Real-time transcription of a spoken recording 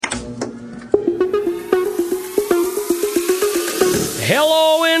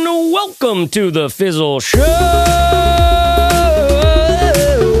Hello and welcome to the Fizzle Show.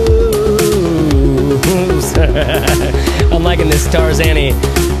 I'm liking this Tarzan-y.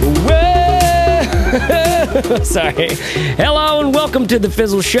 Sorry. Hello and welcome to the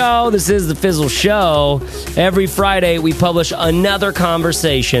Fizzle Show. This is the Fizzle Show. Every Friday we publish another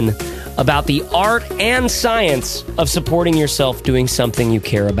conversation about the art and science of supporting yourself doing something you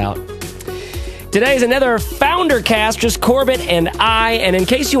care about. Today is another founder cast, just Corbett and I. And in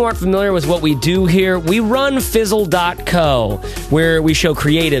case you aren't familiar with what we do here, we run Fizzle.co, where we show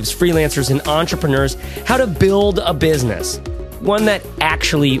creatives, freelancers, and entrepreneurs how to build a business, one that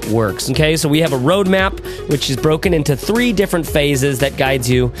actually works. Okay, so we have a roadmap, which is broken into 3 different phases that guides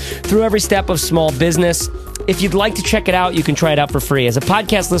you through every step of small business. If you'd like to check it out, you can try it out for free. As a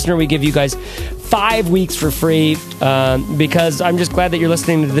podcast listener, we give you guys 5 weeks for free because I'm just glad that you're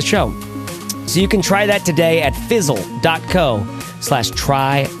listening to the show. So you can try that today at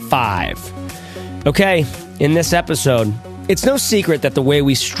fizzle.co/try5. Okay, in this episode, it's no secret that the way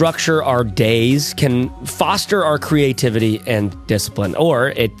we structure our days can foster our creativity and discipline, or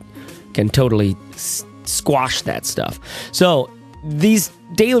it can totally squash that stuff. So these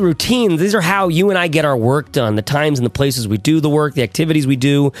daily routines, these are how you and I get our work done, the times and the places we do the work, the activities we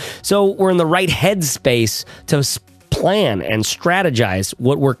do, so we're in the right headspace to plan and strategize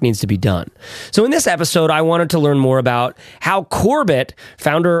what work needs to be done. So in this episode, I wanted to learn more about how Corbett,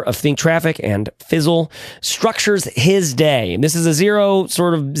 founder of Think Traffic and Fizzle, structures his day. This is a zero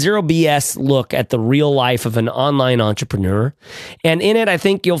BS look at the real life of an online entrepreneur. And in it, I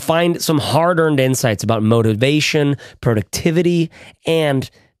think you'll find some hard-earned insights about motivation, productivity, and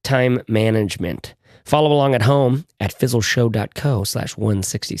time management. Follow along at home at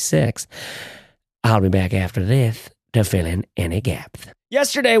fizzleshow.co/166. I'll be back after this to fill in any gaps.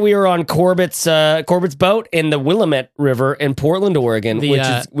 Yesterday, we were on Corbett's boat in the Willamette River in Portland, Oregon,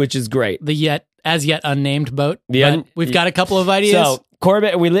 which is great. The as yet unnamed boat. We've got a couple of ideas. So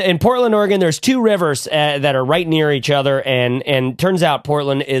Corbett, in Portland, Oregon. There's 2 rivers that are right near each other, and turns out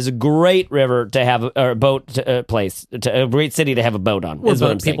Portland is a great river to have a boat place, a great city to have a boat on. We're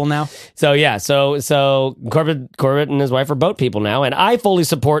boat people now. So yeah, so Corbett and his wife are boat people now, and I fully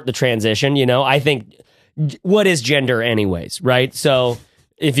support the transition. You know, I think, what is gender anyways, right? So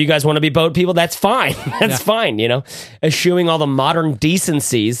if you guys want to be boat people, that's fine. That's fine, you know, eschewing all the modern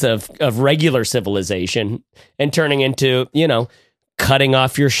decencies of regular civilization and turning into, you know, cutting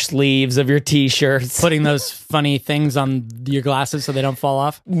off your sleeves of your t-shirts, putting those funny things on your glasses so they don't fall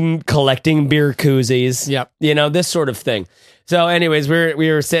off, collecting beer koozies, you know, this sort of thing. So anyways, we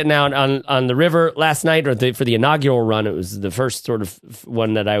were sitting out on the river last night for the inaugural run. It was the first sort of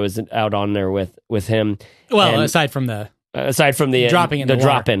one that I was out on there with him. Well, and aside from the dropping in the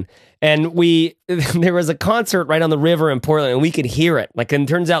drop-in. And there was a concert right on the river in Portland, and we could hear it. Like, and it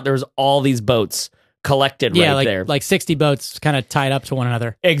turns out there was all these boats collected right there. Like 60 boats kind of tied up to one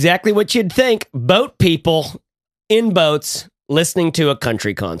another. Exactly what you'd think. Boat people in boats listening to a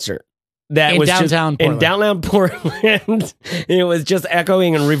country concert. That was downtown Portland. In downtown Portland. It was just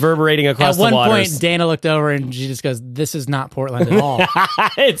echoing and reverberating across the waters. At one point, Dana looked over and she just goes, "This is not Portland at all."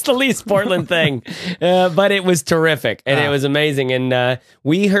 It's the least Portland thing. But it was terrific, and it was amazing. And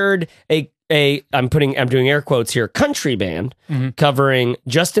we heard I'm doing air quotes here, country band covering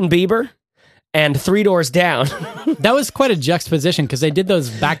Justin Bieber and 3 Doors Down. That was quite a juxtaposition because they did those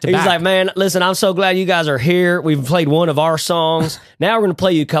back to back. He's like, "Man, listen, I'm so glad you guys are here. We've played one of our songs. Now we're going to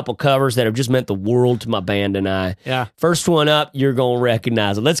play you a couple covers that have just meant the world to my band and I. Yeah. First one up, you're going to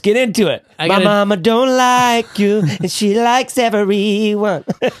recognize it. Let's get into it. My mama don't like you, and she likes everyone."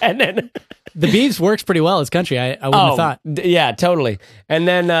 And then the Beeves works pretty well as country. I wouldn't have thought. Yeah, totally. And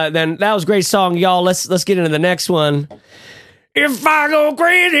then that was a great song, y'all. Let's get into the next one. If I go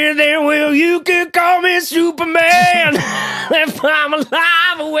crazy, then will you could call me Superman? If I'm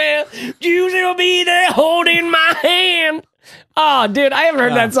alive, well, you will be there holding my hand. Oh, dude, I haven't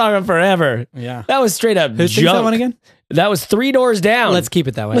heard that song in forever. Yeah. That was straight up Who sings that one again? That was 3 Doors Down. Let's keep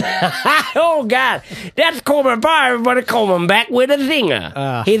it that way. Oh, God. That's Corbett Barr. Everybody call him back with a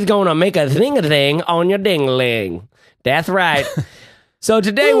zinger. He's going to make a zinger-thing on your ding-a-ling. That's right. So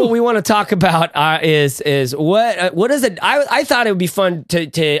today, what we want to talk about is what is it? I thought it would be fun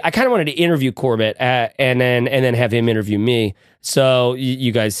to I kind of wanted to interview Corbett and then have him interview me, so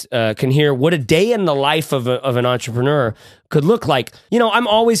you guys can hear what a day in the life of an entrepreneur could look like. You know, I'm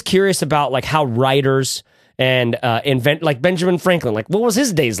always curious about like how writers and invent, like Benjamin Franklin, like what was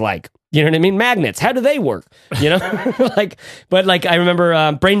his days like? You know what I mean? Magnets, how do they work? You know, but I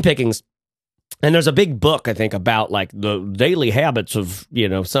remember Brain Pickings. And there's a big book, I think, about like the daily habits of,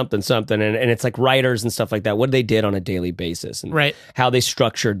 something. And it's like writers and stuff like that, what they did on a daily basis and how they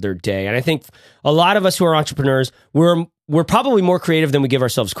structured their day. And I think a lot of us who are entrepreneurs, we're probably more creative than we give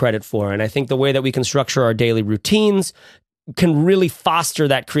ourselves credit for. And I think the way that we can structure our daily routines can really foster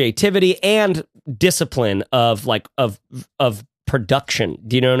that creativity and discipline of production.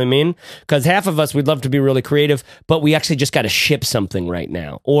 Do you know what I mean? Because half of us, we'd love to be really creative, but we actually just got to ship something right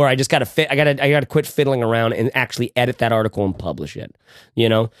now. Or I got to quit fiddling around and actually edit that article and publish it.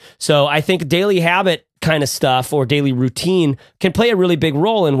 So I think daily habit kind of stuff or daily routine can play a really big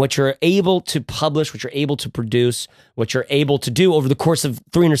role in what you're able to publish, what you're able to produce, what you're able to do over the course of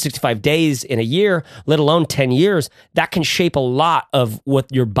 365 days in a year, let alone 10 years. That can shape a lot of what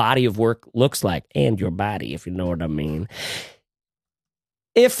your body of work looks like, and your body, if you know what I mean.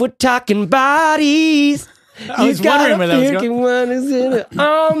 If we're talking bodies, I was wondering where that was going. One is in it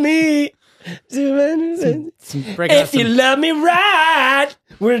on me. If you love me right,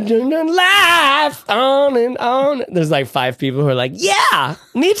 we're doing life on and on. There's like 5 people who are like, yeah,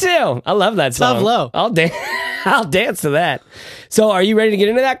 me too. I love that song. Love low. I'll dance to that. So are you ready to get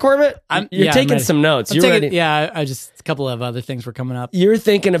into that, Corbett? You're taking some notes. You're ready. Yeah, I just a couple of other things were coming up. You're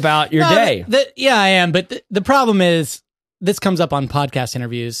thinking about your day. Yeah, I am. But the problem is, this comes up on podcast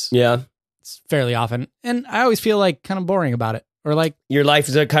interviews. Yeah. It's fairly often. And I always feel like kind of boring about it. Or like... Your life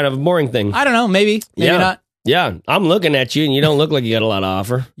is a kind of a boring thing. I don't know. Maybe not. Yeah. I'm looking at you and you don't look like you got a lot to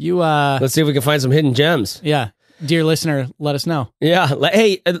offer. Let's see if we can find some hidden gems. Yeah. Dear listener, let us know. Yeah.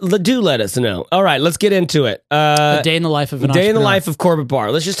 Hey, do let us know. All right. Let's get into it. A day in the life of an entrepreneur. Day in the life of Corbett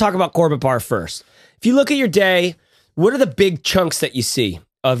Barr. Let's just talk about Corbett Barr first. If you look at your day, what are the big chunks that you see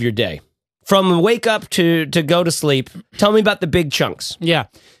of your day? From wake up to go to sleep, tell me about the big chunks. Yeah.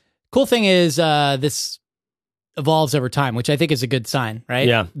 Cool thing is this evolves over time, which I think is a good sign, right?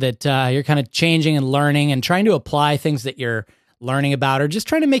 Yeah. That you're kind of changing and learning and trying to apply things that you're learning about, or just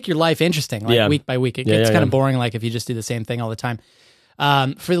trying to make your life interesting, week by week. It gets kind of boring, like if you just do the same thing all the time.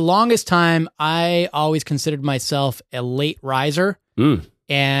 For the longest time, I always considered myself a late riser.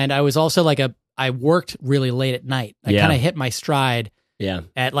 And I was also I worked really late at night. I kind of hit my stride. Yeah.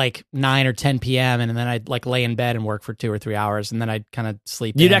 At like 9 or 10 p.m. And then I'd like lay in bed and work for 2 or 3 hours. And then I'd kind of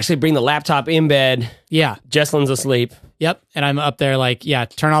sleep. You'd actually bring the laptop in bed. Yeah. Jesslyn's asleep. Yep. And I'm up there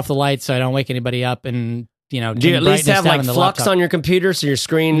turn off the lights so I don't wake anybody up. And, do you at least have like flux on your computer so your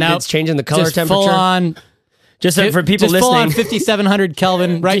screen it's changing the color temperature? Full on. Just for people listening. Full on 5,700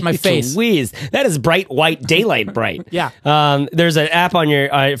 Kelvin right in my face. Wheeze. That is bright white daylight bright. Yeah. There's an app on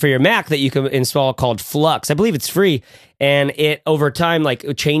your for your Mac that you can install called Flux. I believe it's free. And it, over time,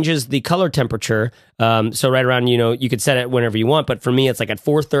 it changes the color temperature. So right around, you could set it whenever you want. But for me, it's like at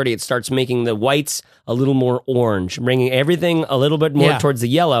 4:30, it starts making the whites a little more orange, bringing everything a little bit more towards the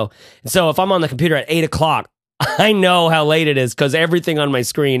yellow. So if I'm on the computer at 8 o'clock, I know how late it is because everything on my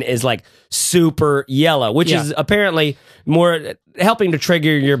screen is like super yellow, which is apparently more helping to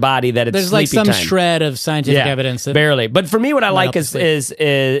trigger your body that it's There's sleepy like some time. shred of scientific evidence. Barely. But for me, what I like is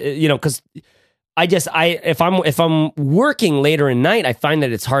because if I'm working later in night, I find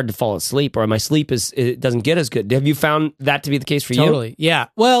that it's hard to fall asleep, or my sleep it doesn't get as good. Have you found that to be the case for you? Totally. Yeah.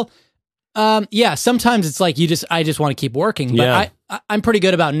 Well, sometimes it's like I just want to keep working, but I'm pretty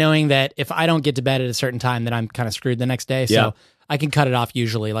good about knowing that if I don't get to bed at a certain time, then I'm kind of screwed the next day. So I can cut it off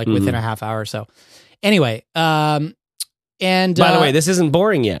usually within a half hour or so. Anyway, and by the way, this isn't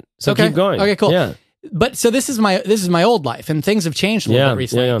boring yet, so keep going. Okay, cool. Yeah. But so this is my old life, and things have changed a little bit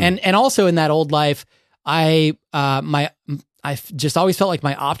recently. And also in that old life, I just always felt like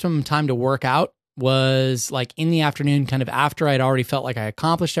my optimum time to work out was like in the afternoon, kind of after I'd already felt like I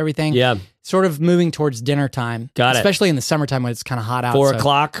accomplished everything. Yeah. Sort of moving towards dinner time. Got it. Especially in the summertime when it's kind of hot out. 4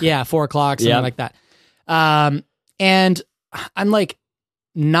 o'clock? Yeah, 4 o'clock, something like that. And I'm like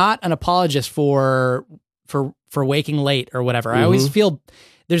not an apologist for waking late or whatever. I always feel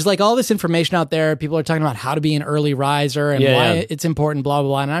there's like all this information out there. People are talking about how to be an early riser and why it's important, blah, blah,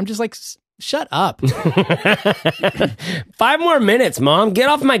 blah. And I'm just like, shut up. 5 more minutes, Mom. Get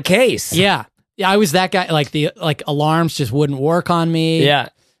off my case. Yeah. Yeah, I was that guy. Like the alarms just wouldn't work on me. Yeah.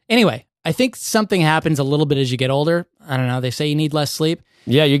 Anyway, I think something happens a little bit as you get older. I don't know. They say you need less sleep.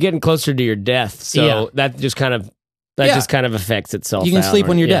 Yeah, you're getting closer to your death, so that just kind of affects itself. You can sleep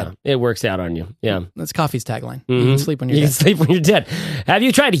when you're dead. It works out on you. Yeah, that's Coffee's tagline. You can sleep when you're dead. You can sleep when you're dead. Have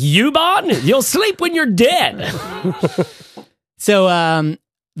you tried U-Bon? You'll sleep when you're dead. So,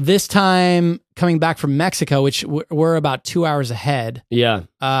 this time coming back from Mexico, which we're about 2 hours ahead. Yeah.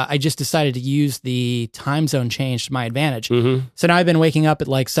 I just decided to use the time zone change to my advantage. So now I've been waking up at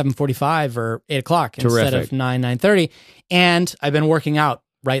like 7:45 or 8 o'clock instead of 9:30. And I've been working out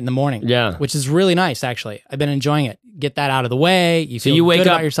right in the morning. Yeah. Which is really nice, actually. I've been enjoying it. Get that out of the way. You feel you wake good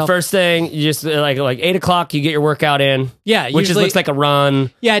up about yourself. First thing, you just like 8 o'clock, you get your workout in. Yeah. Which usually, looks like a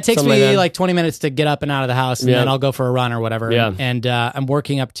run. Yeah, it takes me like 20 minutes to get up and out of the house, and then I'll go for a run or whatever. Yeah. And I'm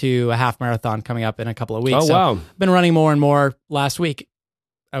working up to a half marathon coming up in a couple of weeks. Oh, wow. I've been running more and more. Last week,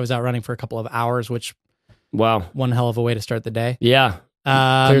 I was out running for a couple of hours, which one hell of a way to start the day. Yeah.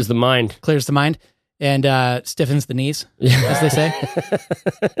 Clears the mind. Clears the mind. And stiffens the knees, as they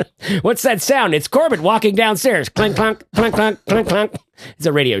say. What's that sound? It's Corbett walking downstairs. Clunk, clunk, clunk, clunk, clunk, clunk. It's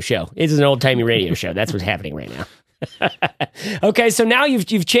a radio show. It's an old-timey radio show. That's what's happening right now. Okay, so now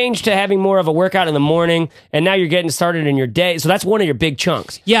you've changed to having more of a workout in the morning, and now you're getting started in your day. So that's one of your big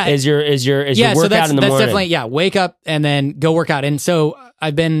chunks. Yeah, is your workout so that's in the morning. Definitely wake up and then go work out. And so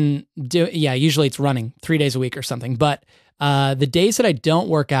I've been usually it's running 3 days a week or something, but. The days that I don't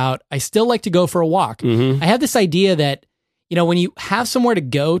work out, I still like to go for a walk. Mm-hmm. I have this idea that, when you have somewhere to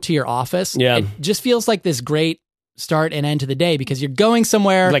go to your office, it just feels like this great start and end to the day because you're going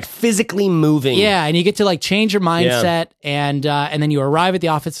somewhere. Like physically moving. Yeah, and you get to like change your mindset and then you arrive at the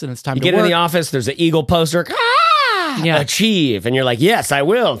office and it's time to work. You get in the office, there's an eagle poster. Achieve, and you're like, yes, I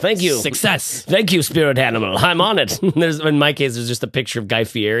will. Thank you. Success. Thank you, spirit animal. I'm on it. In my case, there's just a picture of Guy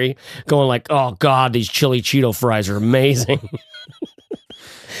Fieri going like, oh God, these chili Cheeto fries are amazing.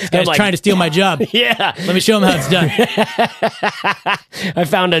 This guy's trying to steal my job. Yeah. Let me show him how it's done. I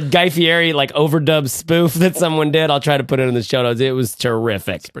found a Guy Fieri overdub spoof that someone did. I'll try to put it in the show notes. It was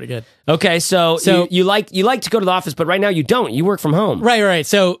terrific. It's pretty good. Okay, so you like to go to the office, but right now you don't. You work from home. Right.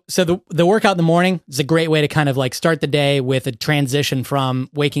 So the workout in the morning is a great way to kind of like start the day with a transition from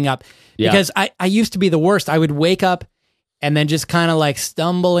waking up. Because I used to be the worst. I would wake up and then just kind of like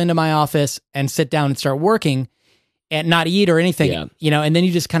stumble into my office and sit down and start working. And not eat or anything, and then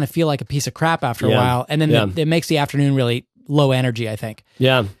you just kind of feel like a piece of crap after a while. And then it makes the afternoon really low energy, I think.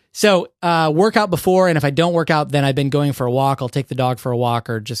 Yeah. So workout before, and if I don't work out, then I've been going for a walk. I'll take the dog for a walk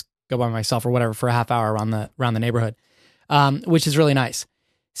or just go by myself or whatever for a half hour around the neighborhood, which is really nice.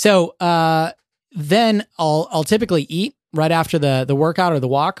 So then I'll typically eat right after the workout or the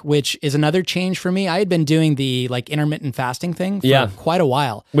walk, which is another change for me. I had been doing the like intermittent fasting thing for quite a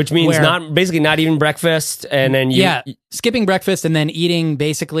while. Which means not eating breakfast and then skipping breakfast and then eating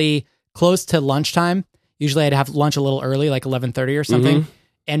basically close to lunchtime. Usually I'd have lunch a little early, like 11:30 or something,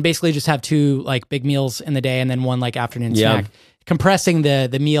 and basically just have 2 like big meals in the day and then one like afternoon snack, compressing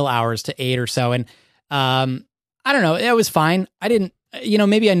the meal hours to 8 or so. And I don't know, it was fine. I didn't,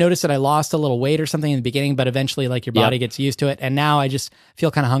 maybe I noticed that I lost a little weight or something in the beginning, but eventually like your body gets used to it. And now I just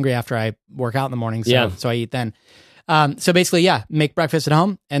feel kind of hungry after I work out in the morning. So I eat then. So basically, make breakfast at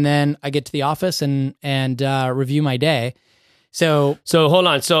home and then I get to the office and review my day. So hold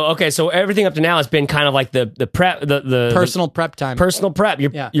on. So everything up to now has been kind of like the prep, the personal prep time. Personal prep.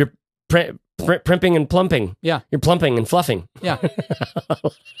 You're primping and plumping. Yeah. You're plumping and fluffing. Yeah.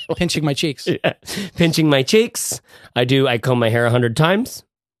 Pinching my cheeks. Yeah. Pinching my cheeks. I comb my hair 100 times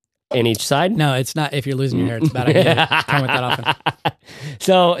in each side. No, it's not. If you're losing your hair, it's a bad idea to comb it that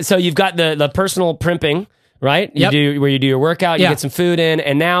often. So you've got the personal primping, right? Yep. You do your workout, you get some food in,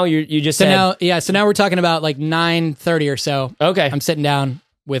 and now you just so now we're talking about like 9:30 or so. Okay. I'm sitting down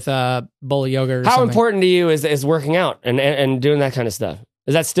with a bowl of yogurt or How something. important to you is working out and doing that kind of stuff?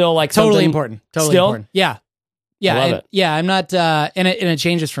 Is that still like totally important? Totally still? important. Yeah. Yeah. I love it. Yeah. I'm not, and it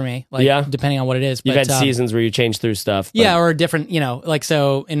changes for me, like depending on what it is. You've had seasons where you change through stuff. Yeah. Or different, like,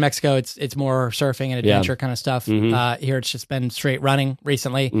 so in Mexico, it's more surfing and adventure kind of stuff. Mm-hmm. Here, it's just been straight running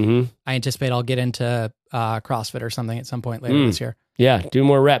recently. Mm-hmm. I anticipate I'll get into CrossFit or something at some point later this year. Yeah. Do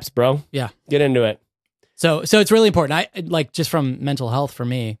more reps, bro. Yeah. Get into it. So it's really important. I like just from mental health for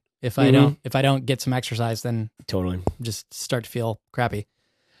me, if I don't get some exercise, then totally just start to feel crappy.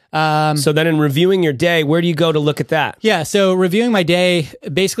 So then in reviewing your day, where do you go to look at that? Yeah. So reviewing my day,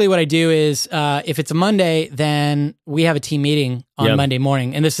 basically what I do is, if it's a Monday, then we have a team meeting on Monday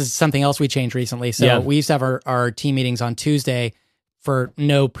morning. And this is something else we changed recently. So we used to have our team meetings on Tuesday for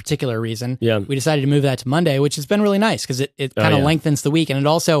no particular reason. Yeah. We decided to move that to Monday, which has been really nice because it kind of lengthens the week. And it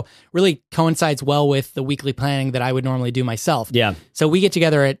also really coincides well with the weekly planning that I would normally do myself. Yeah. So we get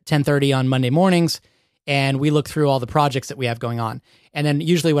together at 10:30 on Monday mornings and we look through all the projects that we have going on. And then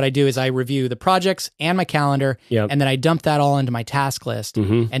usually what I do is I review the projects and my calendar, and then I dump that all into my task list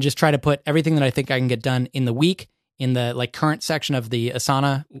and just try to put everything that I think I can get done in the week in the like current section of the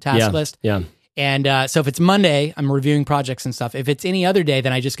Asana task list. Yeah. And so if it's Monday, I'm reviewing projects and stuff. If it's any other day,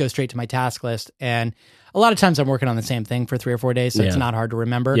 then I just go straight to my task list. And a lot of times I'm working on the same thing for 3 or 4 days, so it's not hard to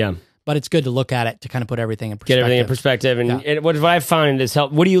remember. Yeah. But it's good to look at it to kind of put everything in perspective. Get everything in perspective. And what I've found is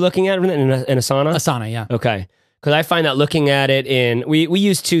help. What are you looking at in Asana? Asana, yeah. Okay. because I find that looking at it we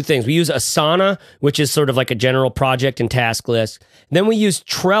use two things. We use Asana, which is sort of like a general project and task list. Then we use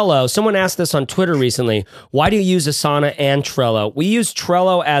Trello. Someone asked this on Twitter recently. Why do you use Asana and Trello? We use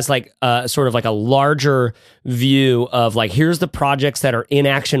Trello as like sort of like a larger view of like, here's the projects that are in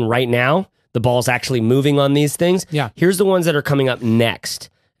action right now. The ball's actually moving on these things. Yeah. Here's the ones that are coming up next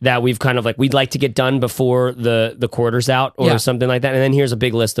that we've kind of like, we'd like to get done before the quarter's out or something like that. And then here's a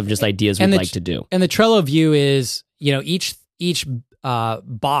big list of just ideas we'd like to do. And the Trello view is, each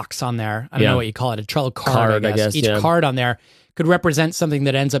box on there, I don't know what you call it, a Trello card, I guess. Each card on there could represent something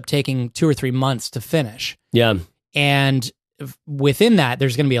that ends up taking 2 or 3 months to finish. Yeah. And within that,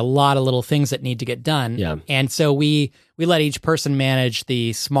 there's going to be a lot of little things that need to get done. Yeah. And so we let each person manage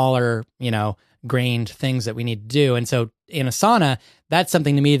the smaller, grained things that we need to do. And so in Asana, that's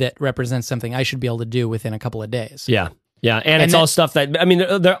something to me that represents something I should be able to do within a couple of days. Yeah. Yeah, and it's all stuff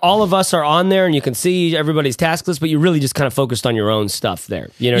that, all of us are on there and you can see everybody's task list, but you really just kind of focused on your own stuff there.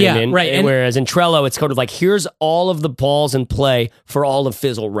 You know what I mean? Right. And whereas in Trello, it's kind of like, here's all of the balls in play for all of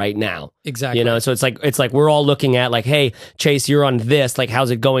Fizzle right now. Exactly. So it's like we're all looking at like, hey, Chase, you're on this, like, how's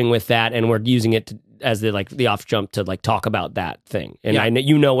it going with that? And we're using it as the off jump to like talk about that thing. And I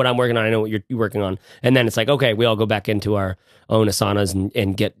know what I'm working on, I know what you're working on. And then it's like, okay, we all go back into our own Asanas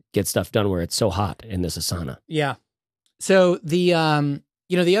and get stuff done where it's so hot in this Asana. Yeah. So the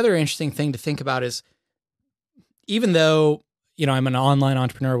the other interesting thing to think about is, even though I'm an online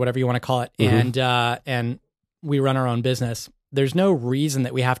entrepreneur, whatever you want to call it, and we run our own business, there's no reason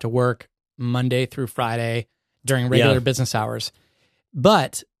that we have to work Monday through Friday during regular business hours.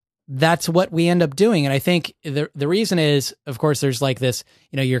 But that's what we end up doing, and I think the reason is, of course, there's like this.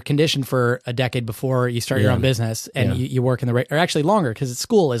 You're conditioned for a decade before you start your own business, and you work in or actually longer, because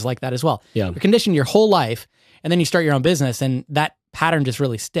school is like that as well. Yeah. You're conditioned your whole life. And then you start your own business, and that pattern just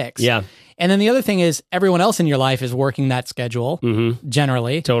really sticks. Yeah. And then the other thing is, everyone else in your life is working that schedule,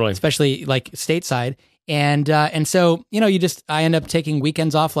 generally. Totally. Especially like stateside. And so, I end up taking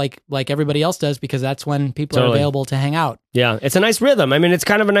weekends off like everybody else does, because that's when people are available to hang out. Yeah. It's a nice rhythm. It's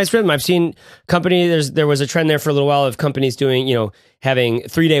kind of a nice rhythm. I've seen there was a trend there for a little while of companies doing, having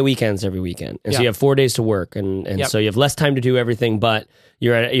 3-day weekends every weekend. And so you have 4 days to work. And so you have less time to do everything, but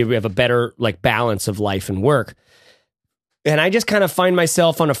you have a better like balance of life and work. And I just kind of find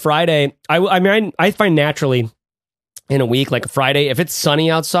myself on a Friday, I find naturally in a week, like a Friday, if it's sunny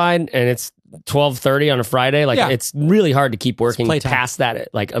outside and it's 12:30 on a Friday, it's really hard to keep working past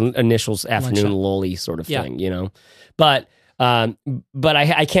that like initial afternoon lolly sort of thing, But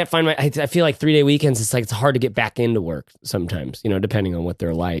I can't find I feel like 3-day weekends, it's hard to get back into work sometimes, depending on what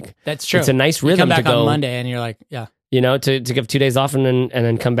they're like. That's true. It's a nice rhythm to go. You come back on Monday and you're like, to give 2 days off and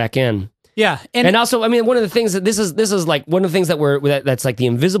then come back in. Yeah. And also, one of the things that this is like one of the things that's like the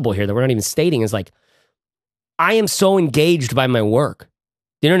invisible here that we're not even stating is like, I am so engaged by my work.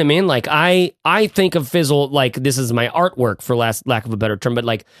 You know what I mean? Like I think of Fizzle like this is my artwork, for lack of a better term. But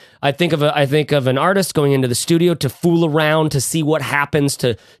like I think of an artist going into the studio to fool around, to see what happens,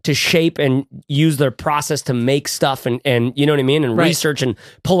 to shape and use their process to make stuff, and you know what I mean, and research and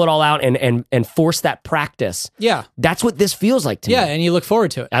pull it all out and force that practice. Yeah, that's what this feels like to me. Yeah, and you look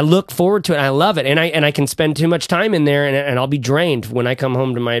forward to it. I look forward to it. And I love it, and I can spend too much time in there, and I'll be drained when I come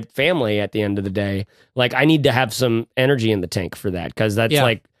home to my family at the end of the day. Like I need to have some energy in the tank for that, because that's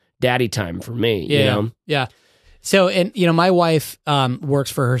like daddy time for me. Yeah. So, and my wife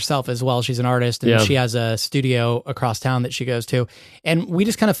works for herself as well. She's an artist, and she has a studio across town that she goes to, and we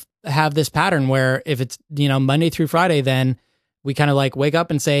just kind of have this pattern where if it's Monday through Friday, then we kind of like wake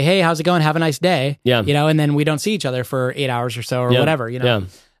up and say, hey, how's it going? Have a nice day. Yeah. And then we don't see each other for 8 hours or so or whatever.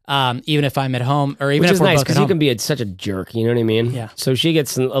 Even if I'm at home, or even which if is we're nice, both at because home. you can be such a jerk, you know what I mean? Yeah. So she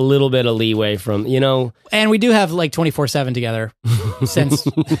gets a little bit of leeway from, And we do have like 24/7 together since,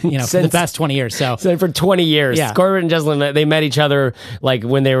 for the past 20 years. So for 20 years. Yeah. Corbett and Jesselyn, they met each other like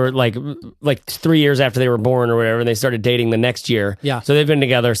when they were like 3 years after they were born or whatever, and they started dating the next year. Yeah. So they've been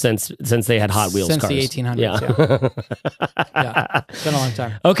together since they had Hot Wheels since cars. Since the 1800s. Yeah. It's been a long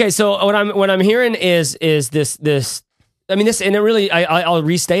time. Okay, so what I'm hearing is this. And it really, I'll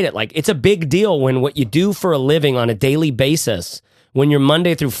restate it. Like, it's a big deal when what you do for a living on a daily basis, when your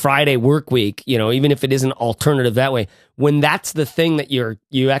Monday through Friday work week, even if it isn't alternative that way, when that's the thing that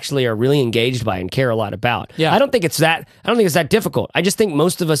you actually are really engaged by and care a lot about. Yeah. I don't think it's that difficult. I just think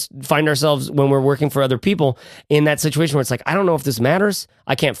most of us find ourselves, when we're working for other people, in that situation where it's like, I don't know if this matters.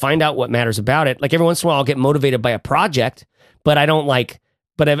 I can't find out what matters about it. Like, every once in a while I'll get motivated by a project, but I don't like...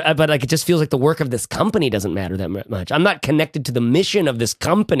 But it just feels like the work of this company doesn't matter that much. I'm not connected to the mission of this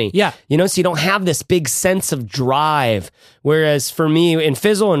company. Yeah. So you don't have this big sense of drive. Whereas for me in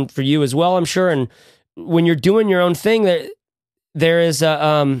Fizzle, and for you as well, I'm sure, and when you're doing your own thing, there is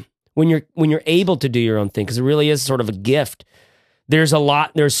a when you're able to do your own thing, because it really is sort of a gift. There's a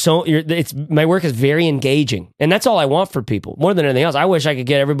lot. My work is very engaging, and that's all I want for people more than anything else. I wish I could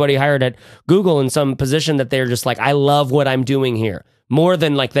get everybody hired at Google in some position that they're just like, I love what I'm doing here, more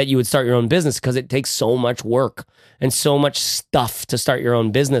than like that you would start your own business, because it takes so much work and so much stuff to start your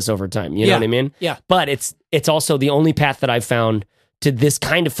own business over time. You know what I mean? Yeah. But it's also the only path that I've found to this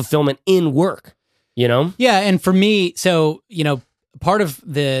kind of fulfillment in work. You know? Yeah, and for me, so part of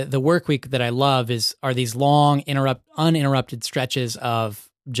the work week that I love are these long uninterrupted stretches of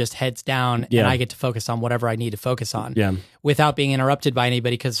just heads down, and I get to focus on whatever I need to focus on, without being interrupted by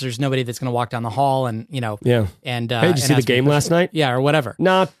anybody, because there's nobody that's going to walk down the hall and and hey, did you see the game last night? Yeah, or whatever.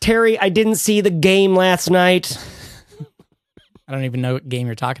 No, Terry, I didn't see the game last night. I don't even know what game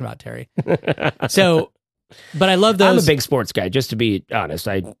you're talking about, Terry. So, but I love those. I'm a big sports guy, just to be honest.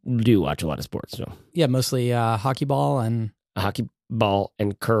 I do watch a lot of sports. So yeah, mostly hockey ball and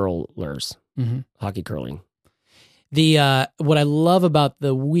curlers, hockey curling. The what I love about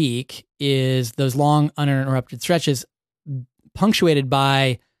the week is those long uninterrupted stretches, punctuated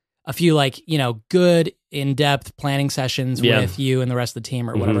by a few good in-depth planning sessions with you and the rest of the team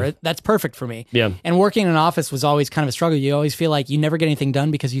or whatever. That's perfect for me. Yeah. And working in an office was always kind of a struggle. You always feel like you never get anything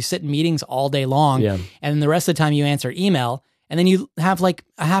done because you sit in meetings all day long, and then the rest of the time you answer email, and then you have like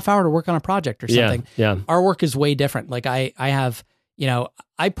a half hour to work on a project or something. Yeah. Our work is way different. Like I have,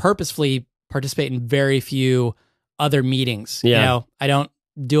 I purposefully participate in very few other meetings. I don't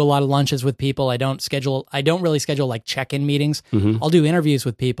do a lot of lunches with people. I don't really schedule like check-in meetings. I'll do interviews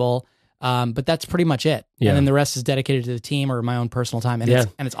with people, but that's pretty much it. And then the rest is dedicated to the team or my own personal time. And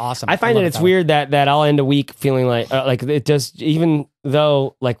it's awesome. I find it's weird that I'll end a week feeling like it does, even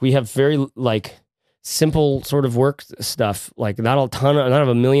though like we have very like simple sort of work stuff, like not of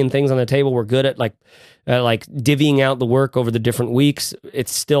a million things on the table. We're good at like divvying out the work over the different weeks.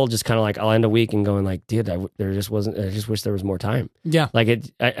 It's still just kind of like I'll end a week and going like, dude, I just wish there was more time. Yeah. Like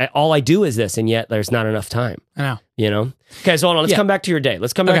all I do is this, and yet there's not enough time. I know. Okay, so hold on. Let's come back to your day.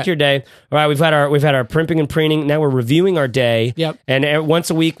 Let's come back to your day. All right, we've had our primping and preening. Now we're reviewing our day. Yep. And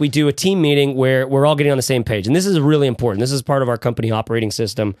once a week we do a team meeting where we're all getting on the same page. And this is really important. This is part of our company operating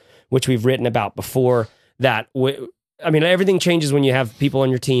system, which we've written about before. That everything changes when you have people on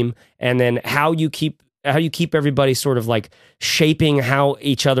your team, and then how you keep everybody sort of like shaping how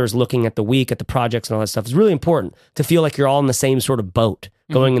each other's looking at the week, at the projects and all that stuff is really important to feel like you're all in the same sort of boat,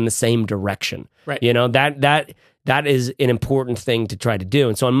 going in the same direction. Right. That is an important thing to try to do.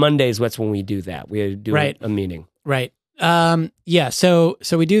 And so on Mondays, that's when we do that. We do a meeting. Right. So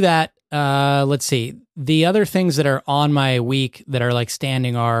we do that. Let's see. The other things that are on my week that are like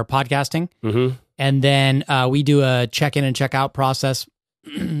standing are podcasting. And then we do a check-in and check-out process.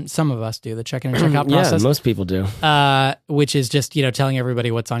 Some of us do the check-in and check-out process. Yeah, most people do. Which is just, telling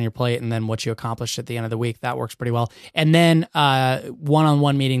everybody what's on your plate and then what you accomplished at the end of the week. That works pretty well. And then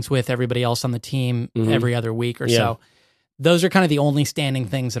one-on-one meetings with everybody else on the team every other week or so. Those are kind of the only standing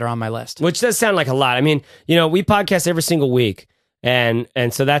things that are on my list. Which does sound like a lot. I mean, we podcast every single week. And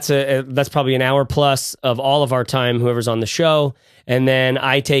so that's probably an hour plus of all of our time, whoever's on the show. And then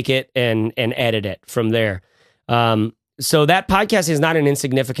I take it and edit it from there. So that podcast is not an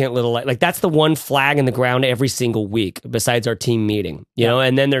insignificant little, like that's the one flag in the ground every single week besides our team meeting, you know,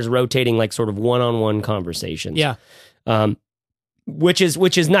 and then there's rotating like sort of one-on-one conversations. Yeah. Which is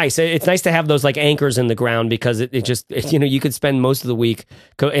nice. It's nice to have those like anchors in the ground, because it just, you could spend most of the week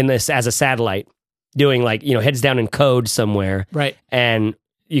in this as a satellite doing like, heads down in code somewhere. Right. And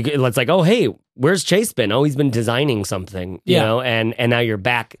it's like, oh, hey, where's Chase been? Oh, he's been designing something, you know, and now you're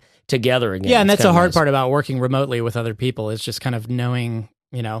back together again. Yeah, and that's the hard part about working remotely with other people, is just kind of knowing,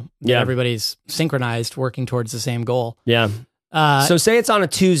 that everybody's synchronized, working towards the same goal. Yeah. So say it's on a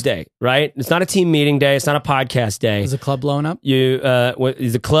Tuesday, right? It's not a team meeting day. It's not a podcast day. Is the club blowing up?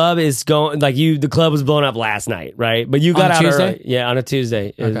 The club is going the club was blown up last night, right? But you got out early. Yeah, on a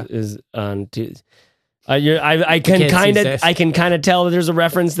Tuesday is on Tuesday. I can kind of tell that there's a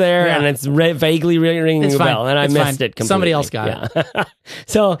reference there, and it's vaguely ringing a bell, and I missed it completely. Somebody else got it.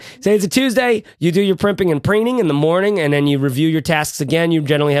 So say it's a Tuesday, you do your primping and preening in the morning, and then you review your tasks again. You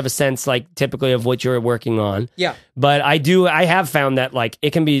generally have a sense, like typically, of what you're working on. Yeah. But I have found that like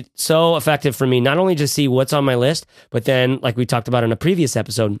it can be so effective for me, not only to see what's on my list, but then like we talked about in a previous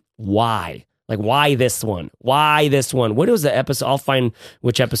episode, why. Like, why this one? Why this one? What was the episode? I'll find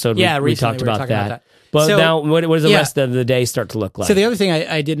which episode we talked about that. But so, now, what does the rest of the day start to look like? So the other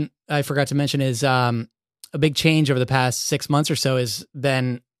thing I forgot to mention is a big change over the past 6 months or so is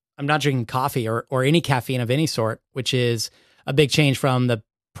then I'm not drinking coffee or any caffeine of any sort, which is a big change from the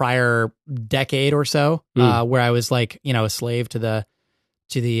prior decade or so, where I was like, a slave to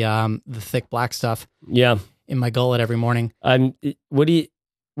the thick black stuff. Yeah. In my gullet every morning. What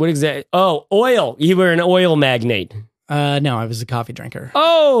exactly? Oh, oil. You were an oil magnate. No, I was a coffee drinker.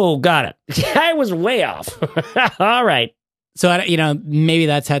 Oh, got it. I was way off. All right. So, maybe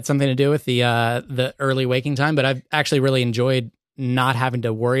that's had something to do with the early waking time, but I've actually really enjoyed not having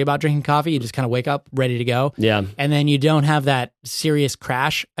to worry about drinking coffee. You just kind of wake up ready to go. Yeah. And then you don't have that serious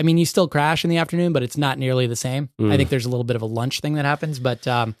crash. I mean, you still crash in the afternoon, but it's not nearly the same. I think there's a little bit of a lunch thing that happens, but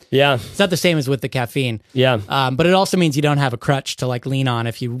it's not the same as with the caffeine. Yeah. But it also means you don't have a crutch to like lean on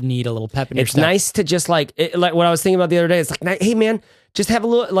if you need a little pep in your step. It's nice to just like what I was thinking about the other day. It's like, hey man, just have a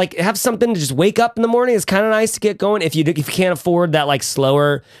little, like, have something to just wake up in the morning. It's kind of nice to get going. If you can't afford that, like,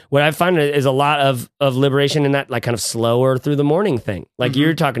 slower, what I find is a lot of liberation in that, like, kind of slower through the morning thing. Like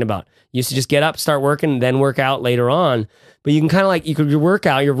you're talking about. You used to just get up, start working, then work out later on. But you can kind of like, your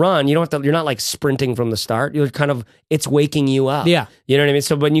workout, your run, you don't have to, you're not like sprinting from the start. You're kind of, it's waking you up. Yeah. You know what I mean?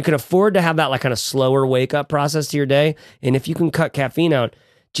 So when you can afford to have that, like, kind of slower wake up process to your day, and if you can cut caffeine out,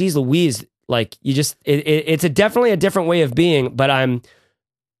 geez Louise, like, you just, it's definitely a different way of being, but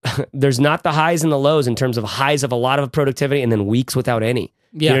there's not the highs and the lows in terms of highs of a lot of productivity and then weeks without any.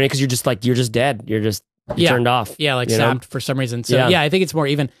 Yeah. You know what I mean? Because you're just dead. You're turned off. Yeah, like sapped for some reason. So yeah, I think it's more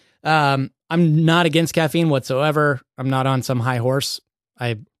even. I'm not against caffeine whatsoever. I'm not on some high horse.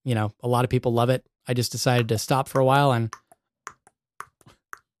 A lot of people love it. I just decided to stop for a while and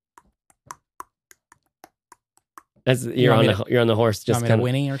you're on the horse, just kind of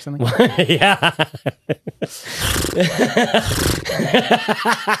whinny or something. Yeah.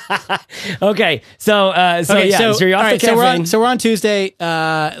 Okay. So you're off the caffeine. So we're on Tuesday.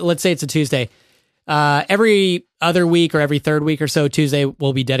 Let's say it's a Tuesday. Every other week or every third week or so, Tuesday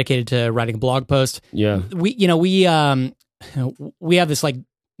will be dedicated to writing a blog post. Yeah. We have this like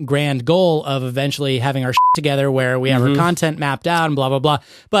grand goal of eventually having our shit together where we have our content mapped out and blah, blah, blah.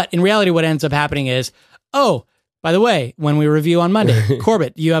 But in reality, what ends up happening is, by the way, when we review on Monday,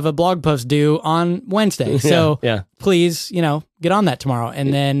 Corbett, you have a blog post due on Wednesday. So please, get on that tomorrow.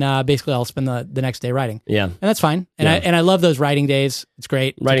 And then basically I'll spend the next day writing. Yeah. And that's fine. And I love those writing days. It's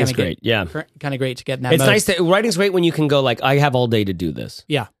great. Writing's great. Yeah. Kind of great to get in that It's mode. nice writing's great when you can go like, I have all day to do this.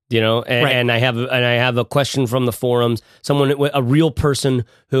 Yeah. And I have a question from the forums, a real person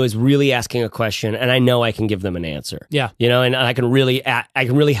who is really asking a question, and I know I can give them an answer. Yeah. And I can really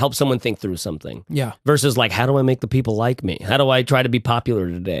help someone think through something. Yeah. Versus like, how do I make the people like me? How do I try to be popular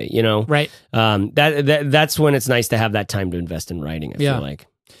today? Right. That's when it's nice to have that time to invest in writing. I feel like.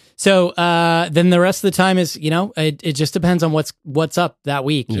 So then the rest of the time is, it just depends on what's up that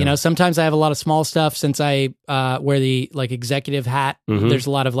week. Yeah. Sometimes I have a lot of small stuff since I wear the like executive hat. There's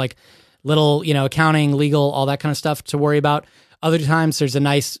a lot of like little, accounting, legal, all that kind of stuff to worry about. Other times there's a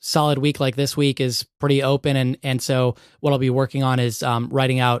nice solid week like this week is pretty open. And so what I'll be working on is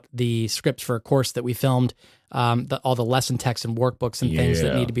writing out the scripts for a course that we filmed, all the lesson texts and workbooks and things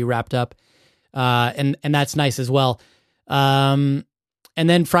that need to be wrapped up. And that's nice as well. And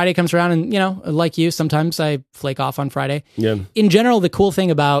then Friday comes around and, like you, sometimes I flake off on Friday. Yeah. In general, the cool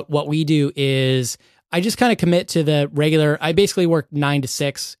thing about what we do is I just kind of commit to the regular, I basically work 9 to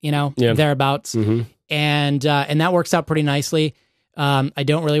 6, thereabouts. And that works out pretty nicely. I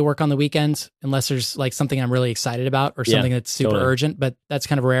don't really work on the weekends unless there's like something I'm really excited about or something that's super urgent, but that's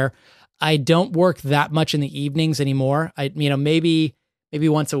kind of rare. I don't work that much in the evenings anymore. Maybe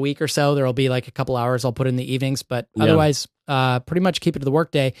once a week or so, there'll be like a couple hours I'll put in the evenings, but otherwise, pretty much keep it to the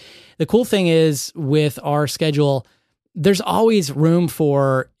workday. The cool thing is with our schedule, there's always room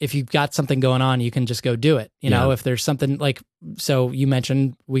for, if you've got something going on, you can just go do it. If there's something like, so you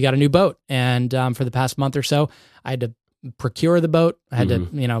mentioned we got a new boat, and for the past month or so, I had to procure the boat. I had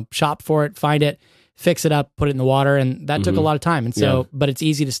to, shop for it, find it, fix it up, put it in the water, and that took a lot of time. And so, but it's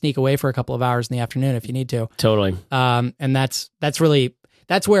easy to sneak away for a couple of hours in the afternoon if you need to. Totally. And that's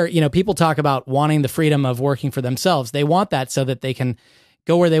where, people talk about wanting the freedom of working for themselves. They want that so that they can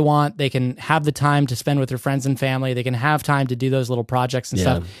go where they want. They can have the time to spend with their friends and family. They can have time to do those little projects and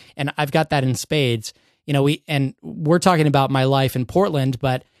stuff. And I've got that in spades. We're talking about my life in Portland,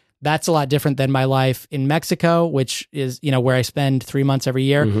 but that's a lot different than my life in Mexico, which is, where I spend 3 months every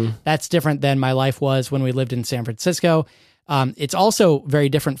year. That's different than my life was when we lived in San Francisco. It's also very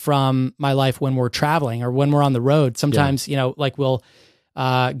different from my life when we're traveling or when we're on the road. Sometimes, like we'll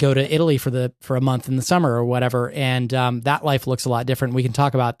go to Italy for a month in the summer or whatever. And that life looks a lot different. We can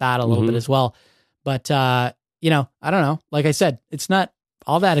talk about that a little bit as well. But, I don't know. Like I said, it's not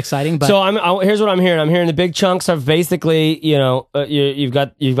all that exciting. But so here's what I'm hearing. I'm hearing the big chunks of basically, you've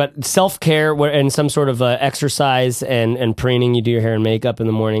got self-care and some sort of exercise and preening. You do your hair and makeup in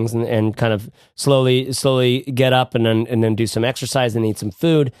the mornings and kind of slowly get up and then do some exercise and eat some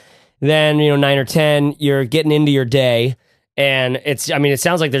food. Then, 9 or 10, you're getting into your day. And it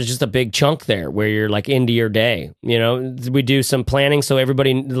sounds like there's just a big chunk there where you're like into your day. We do some planning. So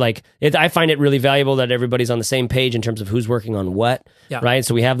everybody I find it really valuable that everybody's on the same page in terms of who's working on what. Yeah. Right.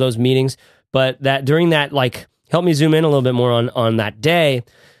 So we have those meetings, but that during that, help me zoom in a little bit more on that day.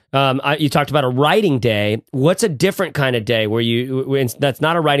 You talked about a writing day. What's a different kind of day that's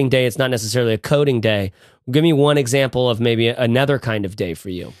not a writing day? It's not necessarily a coding day. Give me one example of maybe another kind of day for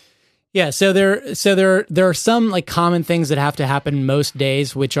you. Yeah, so there are some common things that have to happen most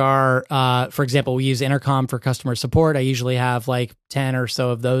days, which are, for example, we use Intercom for customer support. I usually have 10 or so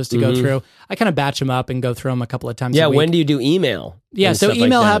of those to go through. I kind of batch them up and go through them a couple of times a week. When do you do email? Yeah, so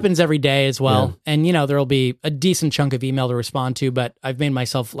email happens every day as well. Yeah. And, there'll be a decent chunk of email to respond to, but I've made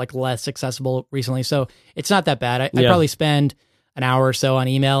myself less accessible recently, so it's not that bad. I probably spend an hour or so on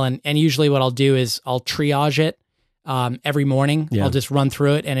email, and usually what I'll do is I'll triage it. Every morning, I'll just run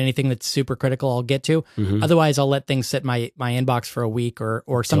through it, and anything that's super critical, I'll get to. Otherwise, I'll let things sit in my inbox for a week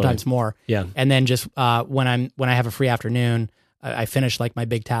or sometimes more. Yeah, and then just when I have a free afternoon, I finish my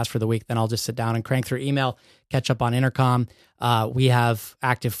big task for the week. Then I'll just sit down and crank through email, catch up on Intercom. We have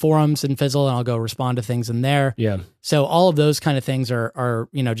active forums in Fizzle, and I'll go respond to things in there. Yeah. So all of those kind of things are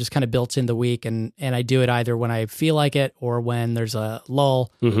just kind of built in the week, and I do it either when I feel like it, or when there's a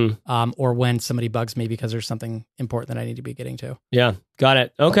lull, or when somebody bugs me because there's something important that I need to be getting to. Yeah, got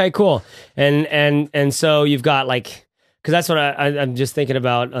it. Okay, cool. And so you've got because that's what I'm just thinking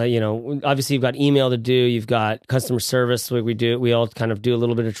about. Obviously you've got email to do, you've got customer service. We all kind of do a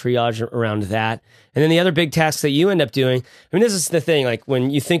little bit of triage around that, and then the other big tasks that you end up doing. This is the thing. When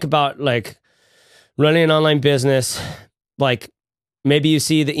you think about running an online business, maybe you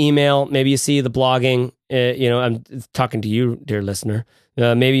see the email, maybe you see the blogging. I'm talking to you, dear listener.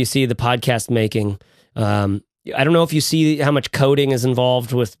 Maybe you see the podcast making. I don't know if you see how much coding is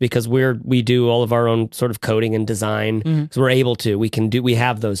involved because we do all of our own sort of coding and design because we're able to. We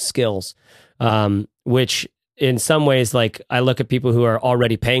have those skills, which in some ways, I look at people who are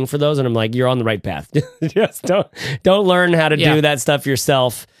already paying for those, and I'm like, you're on the right path. Just don't learn how to do that stuff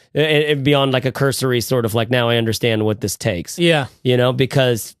yourself beyond a cursory sort of now I understand what this takes. Yeah,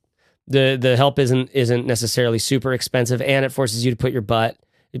 because the help isn't necessarily super expensive, and it forces you to put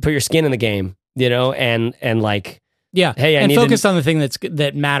your skin in the game. Hey, and focus on the thing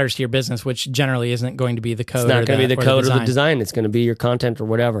that matters to your business, which generally isn't going to be the code. It's not going to be the code or the design. It's going to be your content or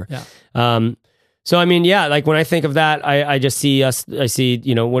whatever. Yeah. So when I think of that, I just see us. I see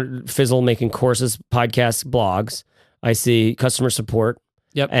Fizzle making courses, podcasts, blogs. I see customer support.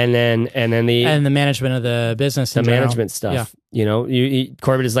 Yep. And then the management of the business, the management stuff. Yeah.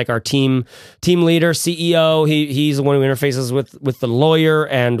 Corbett is our team leader, CEO. He's the one who interfaces with the lawyer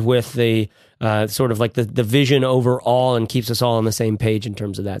and with the sort of the vision overall, and keeps us all on the same page in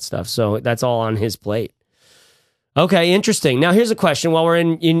terms of that stuff. So that's all on his plate. Okay, interesting. Now here's a question. While we're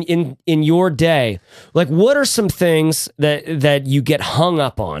in your day, what are some things that you get hung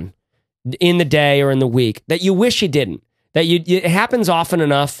up on in the day or in the week that you wish you didn't? It happens often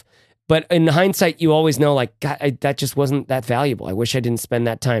enough, but in hindsight, you always know, God, that just wasn't that valuable. I wish I didn't spend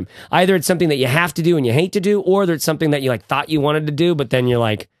that time. Either it's something that you have to do and you hate to do, or it's something that you thought you wanted to do, but then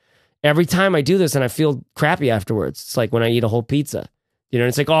you're every time I do this and I feel crappy afterwards. It's when I eat a whole pizza.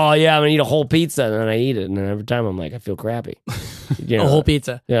 It's oh yeah, I'm gonna eat a whole pizza, and then I eat it, and then every time I'm I feel crappy. A whole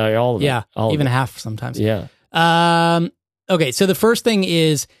pizza. Yeah, all of it. Yeah, even half sometimes. Yeah. Okay, so the first thing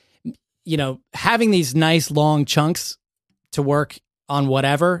is, having these nice long chunks to work on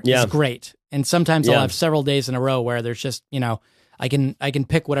whatever is great. And sometimes I'll have several days in a row where there's just, I can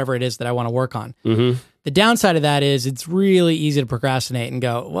pick whatever it is that I want to work on. Mm-hmm. The downside of that is it's really easy to procrastinate and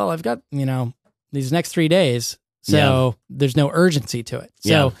go, well, I've got, these next 3 days, so there's no urgency to it.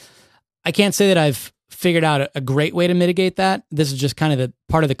 So I can't say that I've figured out a great way to mitigate that. This is just kind of the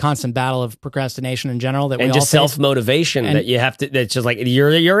part of the constant battle of procrastination in general that we all face. And just self-motivation that you have to, that's just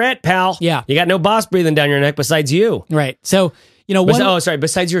you're it, pal. Yeah. You got no boss breathing down your neck besides you. Right. So,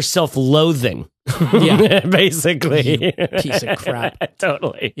 besides your self-loathing. Yeah. Basically. Piece of crap.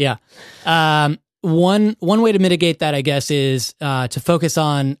 Totally. Yeah. One way to mitigate that, I guess, is to focus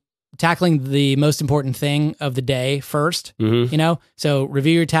on tackling the most important thing of the day first, so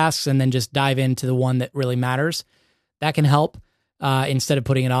review your tasks and then just dive into the one that really matters. That can help instead of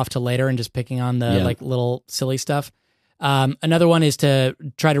putting it off to later and just picking on the little silly stuff. Another one is to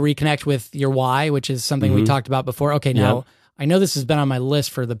try to reconnect with your why, which is something we talked about before. Okay, now I know this has been on my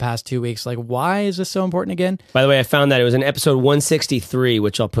list for the past 2 weeks. Like, why is this so important again? By the way, I found that it was in episode 163,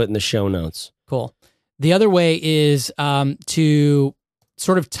 which I'll put in the show notes. Cool. The other way is to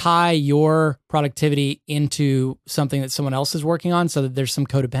sort of tie your productivity into something that someone else is working on so that there's some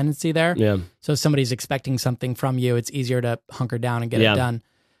codependency there. Yeah. So if somebody's expecting something from you, it's easier to hunker down and get it done.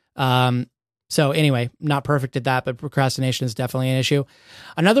 So anyway, not perfect at that, but procrastination is definitely an issue.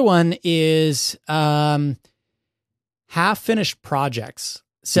 Another one is half-finished projects.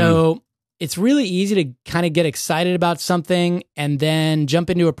 So it's really easy to kind of get excited about something and then jump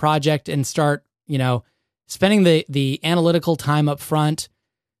into a project and start, spending the analytical time up front,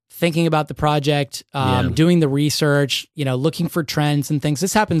 thinking about the project, doing the research, looking for trends and things.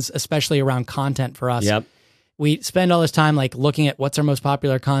 This happens especially around content for us. Yep. We spend all this time like looking at what's our most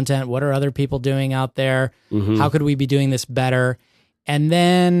popular content, what are other people doing out there, how could we be doing this better, and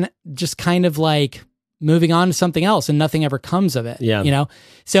then just kind of like moving on to something else and nothing ever comes of it. Yeah.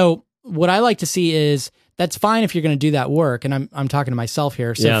 So what I like to see is that's fine if you're going to do that work, and I'm talking to myself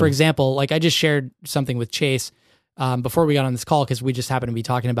here. So for example, like I just shared something with Chase before we got on this call because we just happened to be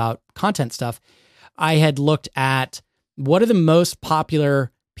talking about content stuff. I had looked at what are the most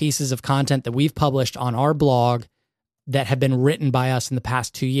popular pieces of content that we've published on our blog that have been written by us in the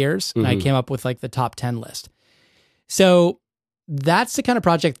past 2 years. And I came up with like the top 10 list. So that's the kind of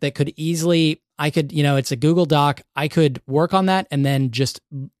project that could easily, it's a Google Doc. I could work on that and then just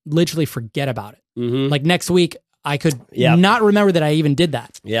literally forget about it. Like next week, I could not remember that I even did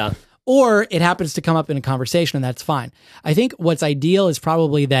that. Yeah. Or it happens to come up in a conversation and that's fine. I think what's ideal is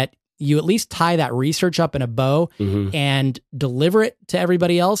probably that you at least tie that research up in a bow and deliver it to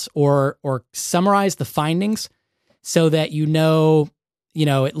everybody else or summarize the findings so that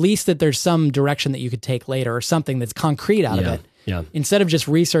at least that there's some direction that you could take later or something that's concrete out of it. Yeah. Instead of just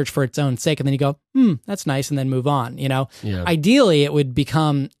research for its own sake and then you go, that's nice, and then move on. Ideally it would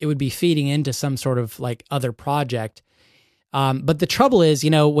be feeding into some sort of like other project. But the trouble is,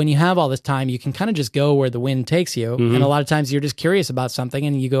 when you have all this time, you can kind of just go where the wind takes you. And a lot of times you're just curious about something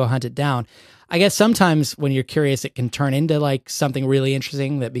and you go hunt it down. I guess sometimes when you're curious, it can turn into like something really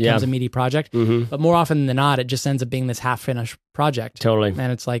interesting that becomes a meaty project. But more often than not, it just ends up being this half-finished project. Totally.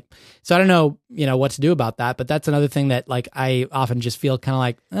 And it's like, so I don't know, what to do about that. But that's another thing that like I often just feel kind of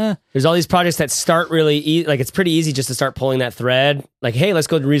like, There's all these projects that start really like it's pretty easy just to start pulling that thread. Like, hey, let's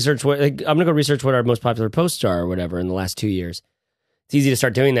go research I'm going to go research what our most popular posts are or whatever in the last 2 years. It's easy to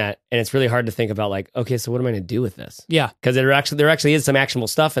start doing that, and it's really hard to think about like, okay, so what am I going to do with this? Yeah, because there actually is some actionable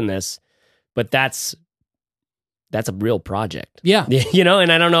stuff in this, but that's a real project. Yeah,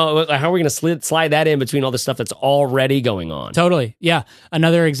 and I don't know how are we going to slide that in between all the stuff that's already going on. Totally, yeah.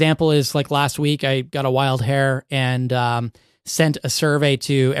 Another example is like last week, I got a wild hair and sent a survey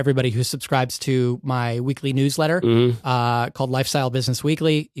to everybody who subscribes to my weekly newsletter called Lifestyle Business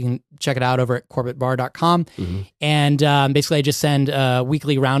Weekly. You can check it out over at CorbettBarr.com. And basically, I just send a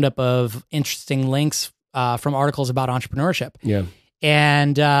weekly roundup of interesting links from articles about entrepreneurship. Yeah.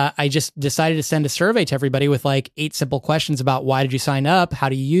 And I just decided to send a survey to everybody with like 8 simple questions about why did you sign up? How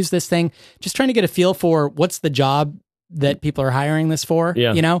do you use this thing? Just trying to get a feel for what's the job that people are hiring this for,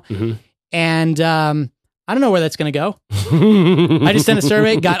 And I don't know where that's going to go. I just sent a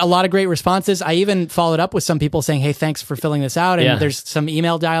survey, got a lot of great responses. I even followed up with some people saying, hey, thanks for filling this out. And there's some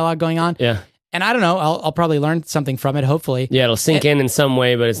email dialogue going on. Yeah. And I don't know, I'll probably learn something from it, hopefully. Yeah, it'll sink in some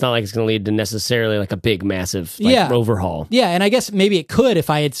way, but it's not like it's going to lead to necessarily like a big, massive overhaul. Yeah, and I guess maybe it could if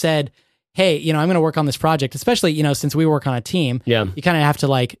I had said, hey, I'm going to work on this project, especially, since we work on a team. Yeah. You kind of have to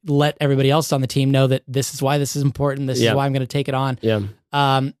like let everybody else on the team know that this is why this is important. This is why I'm going to take it on. Yeah.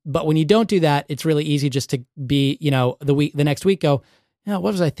 But when you don't do that, it's really easy just to be, the next week go, what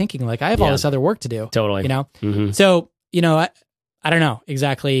was I thinking? Like I have all this other work to do. Totally. So, I don't know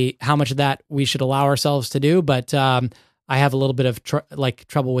exactly how much of that we should allow ourselves to do, but I have a little bit of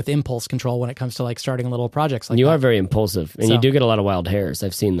trouble with impulse control when it comes to like starting little projects like that. You are very impulsive, and you do get a lot of wild hairs.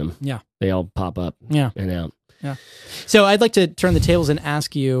 I've seen them. Yeah. They all pop up and out. Yeah. So I'd like to turn the tables and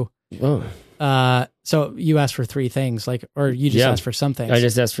ask you, so you asked for 3 things, or you just asked for some things. I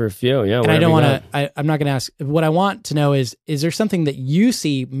just asked for a few, And I don't want to, I'm not going to ask. What I want to know is there something that you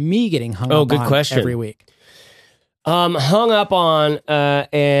see me getting hung up on every week? Hung up on,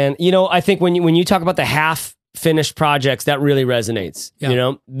 and I think when you talk about the half-finished projects, that really resonates.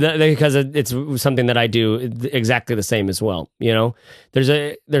 Because it's something that I do exactly the same as well.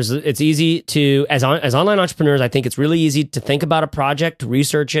 It's easy to as online entrepreneurs. I think it's really easy to think about a project, to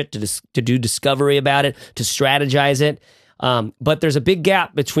research it, to do discovery about it, to strategize it. But there's a big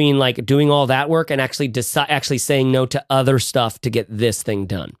gap between like doing all that work and actually saying no to other stuff to get this thing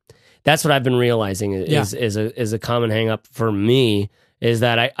done. That's what I've been realizing is a common hang up for me, is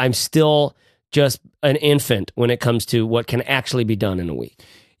that I'm still just an infant when it comes to what can actually be done in a week.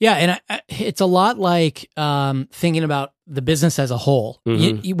 Yeah, and it's a lot like thinking about the business as a whole.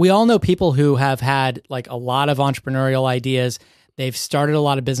 We all know people who have had like a lot of entrepreneurial ideas. They've started a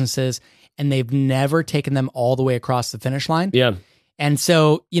lot of businesses, and they've never taken them all the way across the finish line. Yeah. And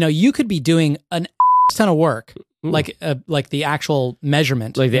so, you could be doing an ton of work, like the actual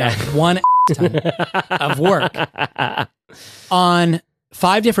measurement, like one ton of work on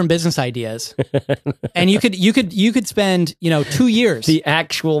 5 different business ideas, and you could spend 2 years. The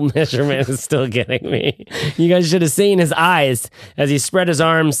actual measurement is still getting me. You guys should have seen his eyes as he spread his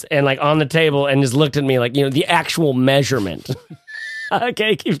arms and like on the table and just looked at me like, the actual measurement.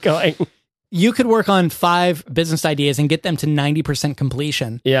 Okay, keep going. You could work on 5 business ideas and get them to 90%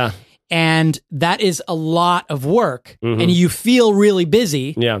 completion. Yeah. And that is a lot of work, and you feel really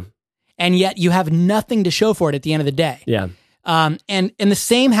busy. Yeah. And yet you have nothing to show for it at the end of the day. Yeah. And the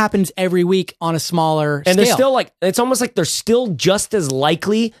same happens every week on a smaller scale. And they're still it's almost like they're still just as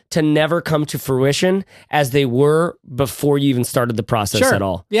likely to never come to fruition as they were before you even started the process at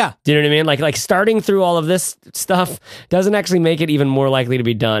all. Yeah. Do you know what I mean? Like starting through all of this stuff doesn't actually make it even more likely to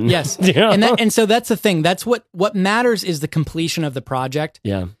be done. Yes. And so that's the thing. That's what matters is the completion of the project.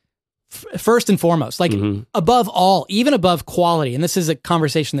 Yeah. First and foremost, like above all, even above quality. And this is a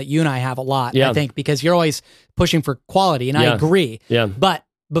conversation that you and I have a lot, I think, because you're always pushing for quality, and I agree. Yeah. But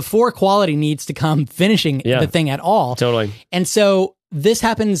before quality needs to come finishing the thing at all. Totally. And so this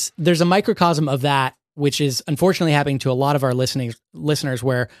happens, there's a microcosm of that, which is unfortunately happening to a lot of our listeners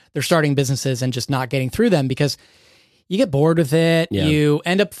where they're starting businesses and just not getting through them because you get bored with it. Yeah. You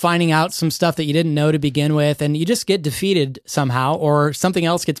end up finding out some stuff that you didn't know to begin with, and you just get defeated somehow, or something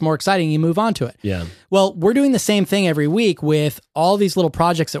else gets more exciting and you move on to it. Yeah. Well, we're doing the same thing every week with all these little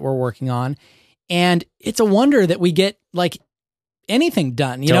projects that we're working on, and it's a wonder that we get like anything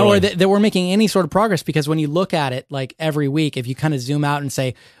done, you know, or that we're making any sort of progress, because when you look at it like every week, if you kind of zoom out and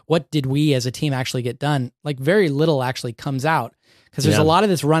say, what did we as a team actually get done? Like very little actually comes out. Because there's a lot of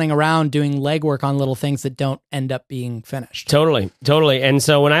this running around doing legwork on little things that don't end up being finished. Totally. And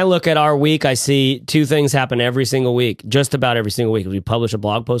so when I look at our week, I see 2 things happen every single week, just about every single week. We publish a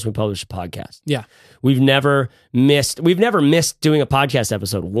blog post, we publish a podcast. Yeah. We've never missed doing a podcast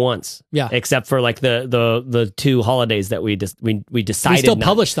episode once. Yeah. Except for like the 2 holidays that we decided. We still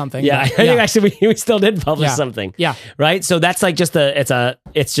published something. Yeah. I think actually we still did publish something. Yeah. Right. So that's like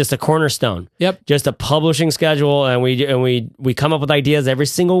it's just a cornerstone. Yep. Just a publishing schedule, and we come up with ideas every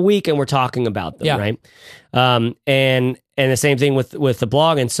single week, and we're talking about them. Yeah. Right. And the same thing with the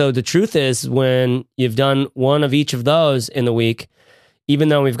blog. And so the truth is, when you've done one of each of those in the week, even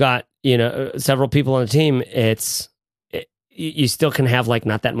though we've got several people on the team, you still can have like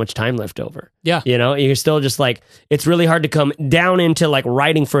not that much time left over. Yeah. You're still just like, it's really hard to come down into like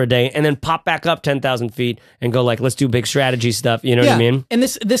writing for a day and then pop back up 10,000 feet and go like, let's do big strategy stuff. You know what I mean? And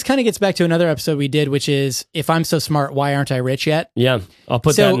this kind of gets back to another episode we did, which is, if I'm so smart, why aren't I rich yet? Yeah. I'll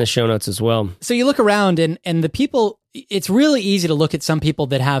put that in the show notes as well. So you look around and the people, it's really easy to look at some people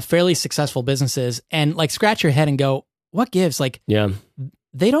that have fairly successful businesses and like scratch your head and go, what gives? Like,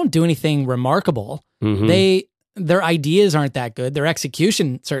 they don't do anything remarkable. Mm-hmm. Their ideas aren't that good. Their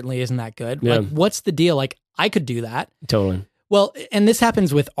execution certainly isn't that good. Yeah. Like, what's the deal? Like, I could do that. Totally. Well, and this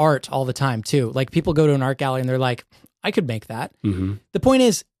happens with art all the time too. Like, people go to an art gallery and they're like, I could make that. Mm-hmm. The point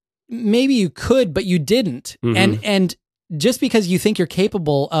is, maybe you could, but you didn't. Mm-hmm. And just because you think you're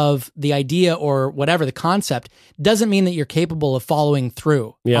capable of the idea or whatever, the concept, doesn't mean that you're capable of following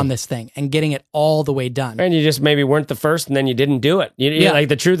through on this thing and getting it all the way done. And you just maybe weren't the first, and then you didn't do it. Like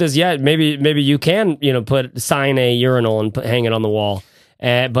the truth is, maybe you can, sign a urinal and hang it on the wall,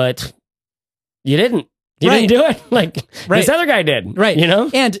 but you didn't. You didn't do it. Like this other guy did. Right.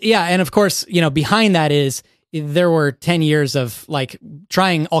 And of course, behind that is, there were 10 years of like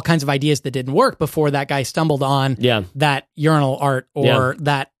trying all kinds of ideas that didn't work before that guy stumbled on that urinal art or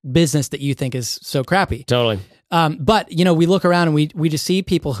that business that you think is so crappy. Totally. But we look around and we just see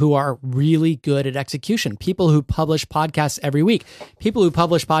people who are really good at execution, people who publish podcasts every week, people who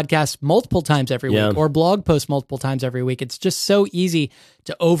publish podcasts multiple times every week or blog posts multiple times every week. It's just so easy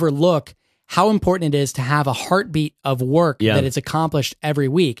to overlook how important it is to have a heartbeat of work that is accomplished every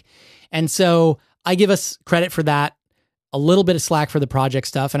week. And so I give us credit for that, a little bit of slack for the project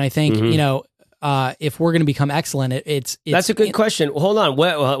stuff. And I think, if we're going to become excellent, it's that's a good question. Hold on.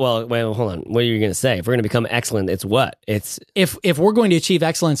 Hold on. What are you going to say? If we're going to become excellent, it's what? It's if we're going to achieve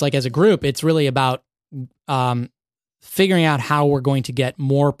excellence, like as a group, it's really about figuring out how we're going to get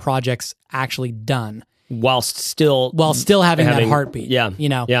more projects actually done while still having that heartbeat. Yeah.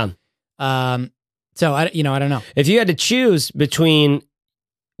 Yeah. So I don't know. If you had to choose between,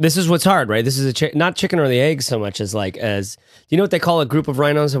 this is what's hard, right? This is not chicken or the egg so much as do you know what they call a group of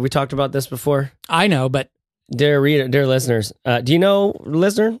rhinos? Have we talked about this before? I know, but dear listeners, do you know,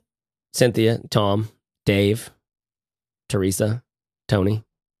 listener? Cynthia, Tom, Dave, Teresa, Tony,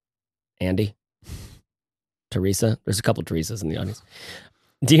 Andy, Teresa. There's a couple Teresas in the audience.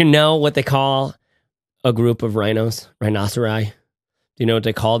 Do you know what they call a group of rhinos? Rhinoceri? Do you know what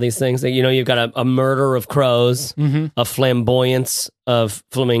they call these things? You've got a murder of crows, a flamboyance of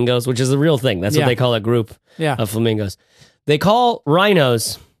flamingos, which is the real thing. That's what they call a group of flamingos. They call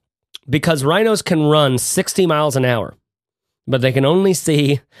rhinos because rhinos can run 60 miles an hour, but they can only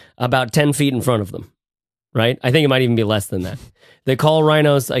see about 10 feet in front of them, right? I think it might even be less than that. They call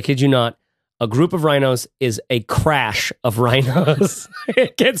rhinos, I kid you not, a group of rhinos is a crash of rhinos.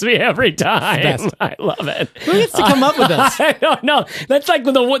 It gets me every time. I love it. Who gets to come up with this? I don't know. That's like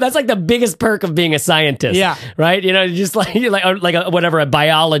the biggest perk of being a scientist. Yeah. Right? Just like a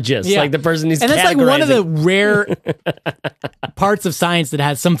biologist. Yeah. Like the person who's and it's like one of the rare parts of science that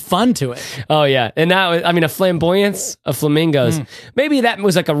has some fun to it. Oh yeah. And now, a flamboyance of flamingos. Maybe that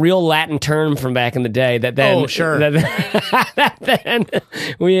was like a real Latin term from back in the day. That then, then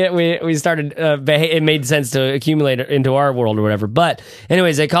we started. It made sense to accumulate it into our world or whatever. But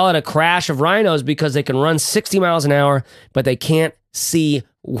anyways, they call it a crash of rhinos because they can run 60 miles an hour, but they can't see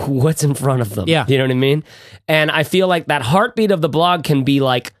what's in front of them. Yeah. You know what I mean? And I feel like that heartbeat of the blog can be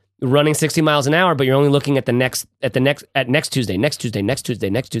like running 60 miles an hour, but you're only looking at next Tuesday.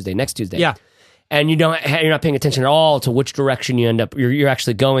 Yeah. And you're not paying attention at all to which direction you're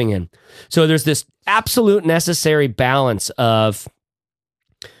actually going in. So there's this absolute necessary balance of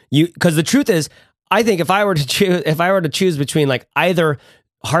because the truth is, I think if I were to choose between like either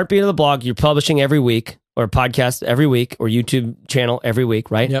heartbeat of the blog, you're publishing every week, or podcast every week, or YouTube channel every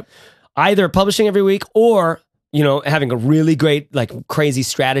week, right? Yep. Either publishing every week or having a really great like crazy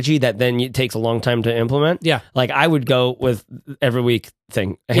strategy that then it takes a long time to implement. Yeah. Like I would go with every week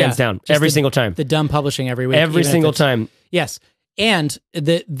thing, hands down, every single time. The dumb publishing every week, every single time. Yes, and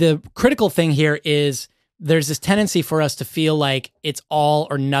the critical thing here is, there's this tendency for us to feel like it's all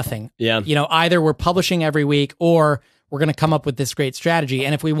or nothing. Yeah. Either we're publishing every week or we're going to come up with this great strategy.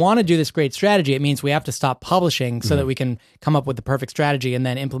 And if we want to do this great strategy, it means we have to stop publishing so that we can come up with the perfect strategy and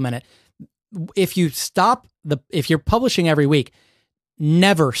then implement it. If you're publishing every week,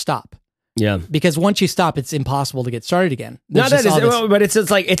 never stop. Yeah. Because once you stop, it's impossible to get started again. But there's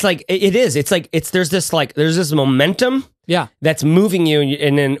this momentum. Yeah. That's moving you,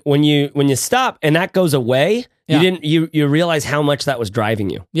 and then when you stop and that goes away, you realize how much that was driving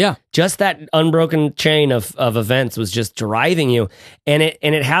you. Yeah. Just that unbroken chain of events was just driving you, and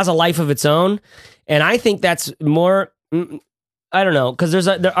it has a life of its own. And I think that's more, I don't know, because there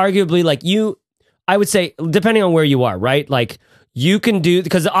arguably like I would say, depending on where you are, right? Like you can do,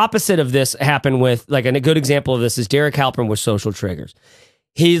 because the opposite of this happened with, like a good example of this is Derek Halpern with Social Triggers.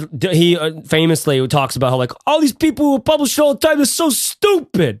 He famously talks about how like all these people who publish all the time are so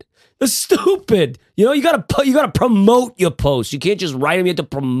stupid. They're stupid. You gotta promote your posts. You can't just write them. You have to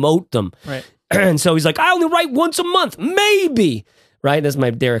promote them. Right. And so he's like, I only write once a month, maybe. Right. That's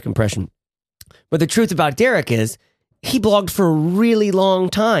my Derek impression. But the truth about Derek is he blogged for a really long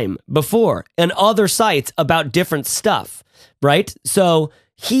time before and other sites about different stuff. Right. So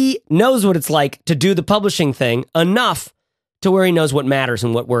he knows what it's like to do the publishing thing enough to where he knows what matters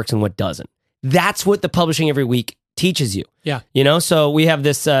and what works and what doesn't. That's what the publishing every week teaches you. Yeah. So we have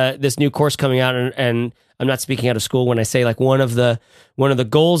this new course coming out, and I'm not speaking out of school when I say like one of the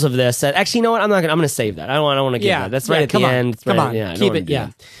goals of this. Actually, you know what? I'm going to save that. I don't want to give that. That's right at the end. Come on. Yeah, keep it. Yeah.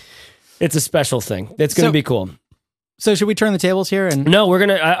 It's a special thing. It's going to be cool. So should we turn the tables here? And no, we're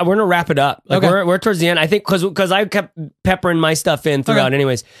gonna wrap it up. Like okay. We're towards the end. I think because I kept peppering my stuff in throughout. Okay.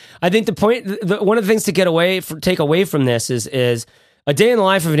 Anyways, I think the point, one of the things to take away from this is a day in the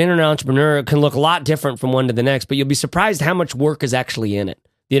life of an internet entrepreneur can look a lot different from one to the next, but you'll be surprised how much work is actually in it.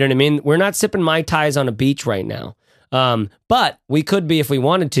 You know what I mean? We're not sipping Mai Tais on a beach right now. But we could be if we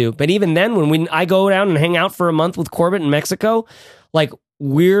wanted to. But even then, when I go down and hang out for a month with Corbett in Mexico, like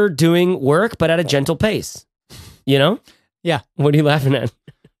we're doing work, but at a gentle pace. You know? Yeah. What are you laughing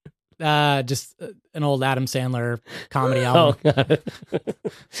at? Just an old Adam Sandler comedy album. Oh, God.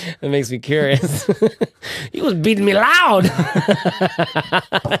 That makes me curious. He was beating me loud.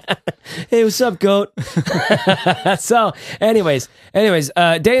 Hey, what's up, goat? So, anyways,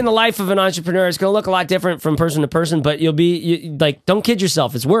 day in the life of an entrepreneur is going to look a lot different from person to person, but don't kid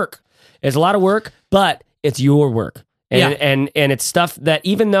yourself. It's work. It's a lot of work, but it's your work. And it's stuff that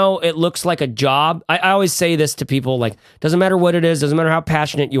even though it looks like a job, I always say this to people, like, doesn't matter what it is, doesn't matter how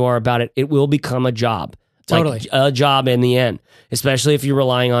passionate you are about it, it will become a job. Totally. Like a job in the end, especially if you're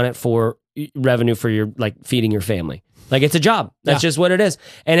relying on it for revenue for your, like, feeding your family. Like, it's a job. That's just what it is.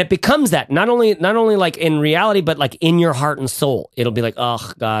 And it becomes that, not only like in reality, but like in your heart and soul. It'll be like,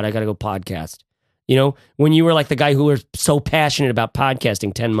 oh God, I got to go podcast. You know, when you were like the guy who was so passionate about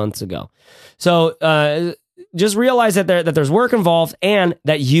podcasting 10 months ago. So, just realize that there's work involved and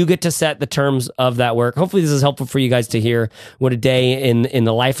that you get to set the terms of that work. Hopefully this is helpful for you guys to hear what a day in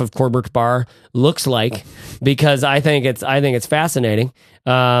the life of Corbett Barr looks like, because I think it's fascinating.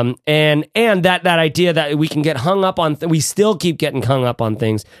 And that idea that we can get hung up on, we still keep getting hung up on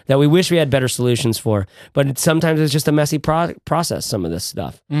things that we wish we had better solutions for, but sometimes it's just a messy process, some of this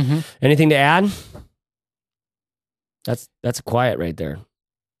stuff. Mm-hmm. Anything to add? That's quiet right there.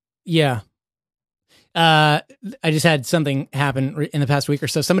 Yeah. I just had something happen in the past week or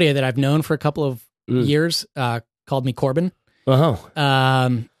so. Somebody that I've known for a couple of years called me Corbin.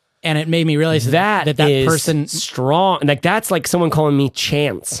 And it made me realize that person strong. Like, that's like someone calling me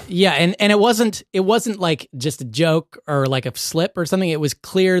Chance. Yeah, and it wasn't like just a joke or like a slip or something. It was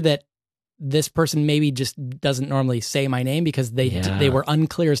clear that this person maybe just doesn't normally say my name because they were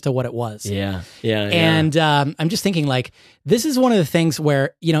unclear as to what it was. Yeah. And I'm just thinking, like, this is one of the things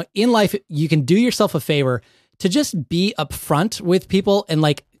where, you know, in life, you can do yourself a favor to just be upfront with people and,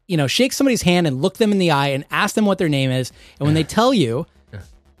 like, you know, shake somebody's hand and look them in the eye and ask them what their name is. And when they tell you,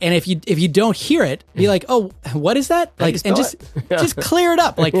 and if you don't hear it, be like, oh, what is that? Like, and just clear it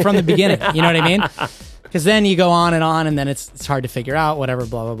up, like, from the beginning. You know what I mean? Because then you go on, and then it's hard to figure out, whatever,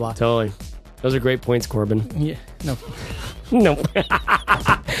 blah, blah, blah. Totally. Those are great points, Corbin. Yeah. No.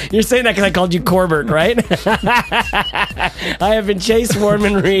 You're saying that because I called you Corbett, right? I have been Chase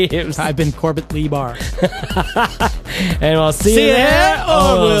Warman Reeves. I've been Corbett Lee Barr. And we'll see you there,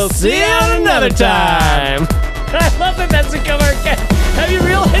 or we'll see you another time. I love that that's a cover. Have you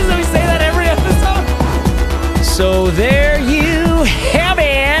realized that we say that every episode? So there you have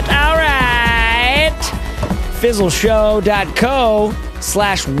it. All right.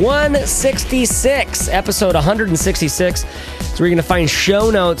 FizzleShow.co/166, episode 166. So we're going to find show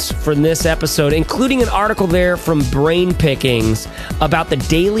notes for this episode, including an article there from Brain Pickings about the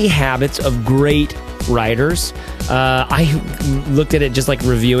daily habits of great writers. I looked at it just like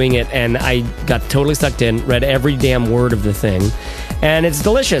reviewing it, and I got totally sucked in, read every damn word of the thing, and it's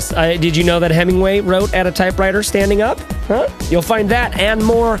delicious. Did you know that Hemingway wrote at a typewriter standing up? Huh? You'll find that and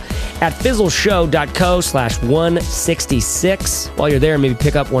more at FizzleShow.co/166. While you're there, maybe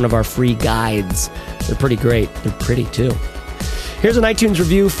pick up one of our free guides. They're pretty great. They're pretty too. Here's an iTunes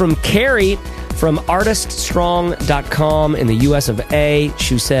review from Carrie from artiststrong.com in the US of A.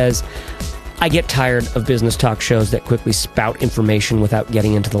 She says, I get tired of business talk shows that quickly spout information without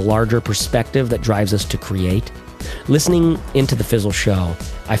getting into the larger perspective that drives us to create. Listening into the Fizzle Show,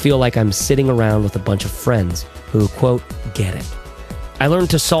 I feel like I'm sitting around with a bunch of friends who, quote, get it. I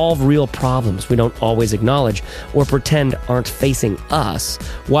learned to solve real problems we don't always acknowledge or pretend aren't facing us,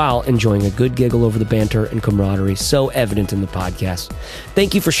 while enjoying a good giggle over the banter and camaraderie so evident in the podcast.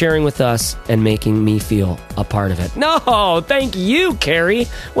 Thank you for sharing with us and making me feel a part of it. No, thank you, Carrie.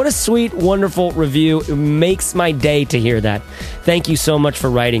 What a sweet, wonderful review. It makes my day to hear that. Thank you so much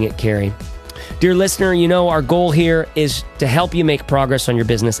for writing it, Carrie. Dear listener, you know our goal here is to help you make progress on your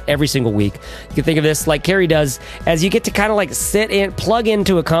business every single week. You can think of this like Carrie does, as you get to kind of like sit in, plug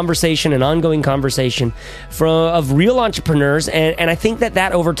into a conversation, an ongoing conversation of real entrepreneurs. And I think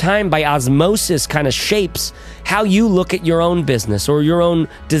that over time, by osmosis, kind of shapes how you look at your own business or your own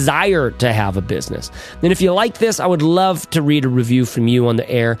desire to have a business. And if you like this, I would love to read a review from you on the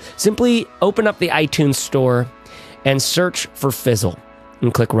air. Simply open up the iTunes store and search for Fizzle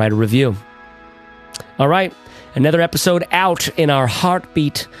and click write a review. All right, another episode out in our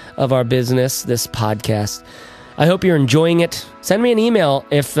heartbeat of our business, this podcast. I hope you're enjoying it. Send me an email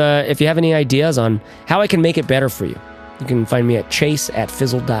if you have any ideas on how I can make it better for you. You can find me at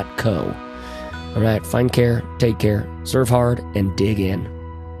chase@fizzle.co. All right, find care, take care, serve hard, and dig in.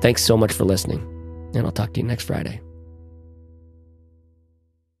 Thanks so much for listening, and I'll talk to you next Friday.